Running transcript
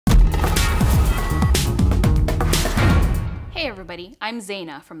everybody, I'm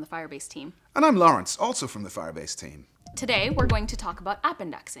Zaina from the Firebase team. And I'm Lawrence, also from the Firebase team. Today, we're going to talk about app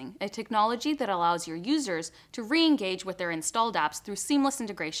indexing, a technology that allows your users to re-engage with their installed apps through seamless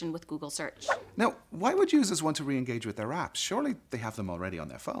integration with Google Search. Now, why would users want to re-engage with their apps? Surely they have them already on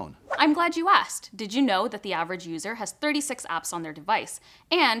their phone. I'm glad you asked. Did you know that the average user has 36 apps on their device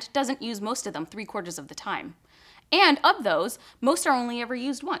and doesn't use most of them 3/4 of the time? And of those, most are only ever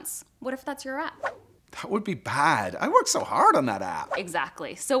used once. What if that's your app? That would be bad. I worked so hard on that app.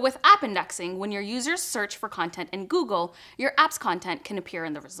 Exactly. So with app indexing, when your users search for content in Google, your app's content can appear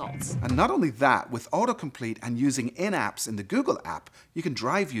in the results. And not only that, with autocomplete and using in-apps in the Google app, you can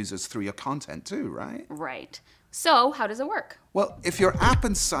drive users through your content too, right? Right. So how does it work? Well, if your app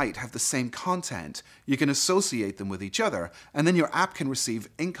and site have the same content, you can associate them with each other, and then your app can receive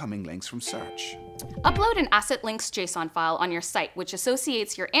incoming links from search. Upload an asset links JSON file on your site, which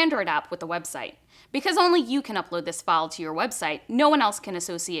associates your Android app with the website. Because only you can upload this file to your website, no one else can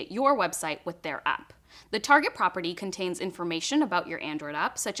associate your website with their app. The target property contains information about your Android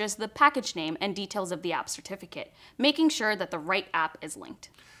app, such as the package name and details of the app certificate, making sure that the right app is linked.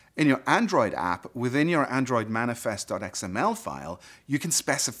 In your Android app, within your Android manifest.xml file, you can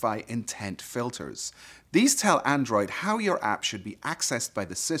specify intent filters. These tell Android how your app should be accessed by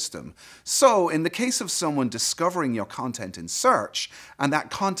the system. So, in the case of someone discovering your content in search, and that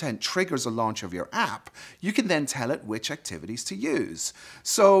content triggers a launch of your app, you can then tell it which activities to use.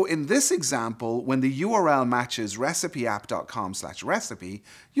 So, in this example, when the URL matches recipeapp.com/recipe,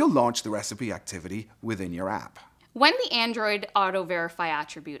 you'll launch the recipe activity within your app. When the Android auto-verify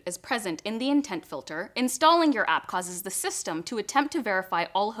attribute is present in the intent filter, installing your app causes the system to attempt to verify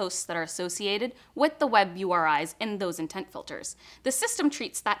all hosts that are associated with the web URIs in those intent filters. The system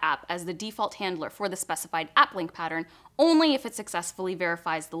treats that app as the default handler for the specified app link pattern only if it successfully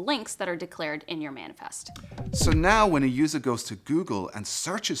verifies the links that are declared in your manifest. So now when a user goes to Google and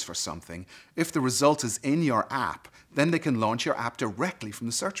searches for something, if the result is in your app, then they can launch your app directly from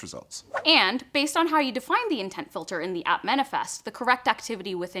the search results. And based on how you define the intent filter in the app manifest, the correct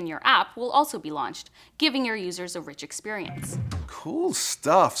activity within your app will also be launched, giving your users a rich experience. Cool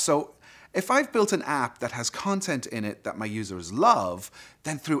stuff. So if I've built an app that has content in it that my users love,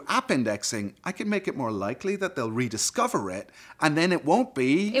 then through app indexing, I can make it more likely that they'll rediscover it, and then it won't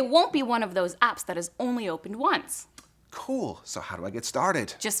be... It won't be one of those apps that is only opened once. Cool. So how do I get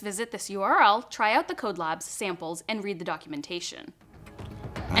started? Just visit this URL, try out the code labs, samples, and read the documentation.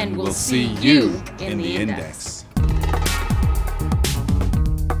 And we'll see you in the index.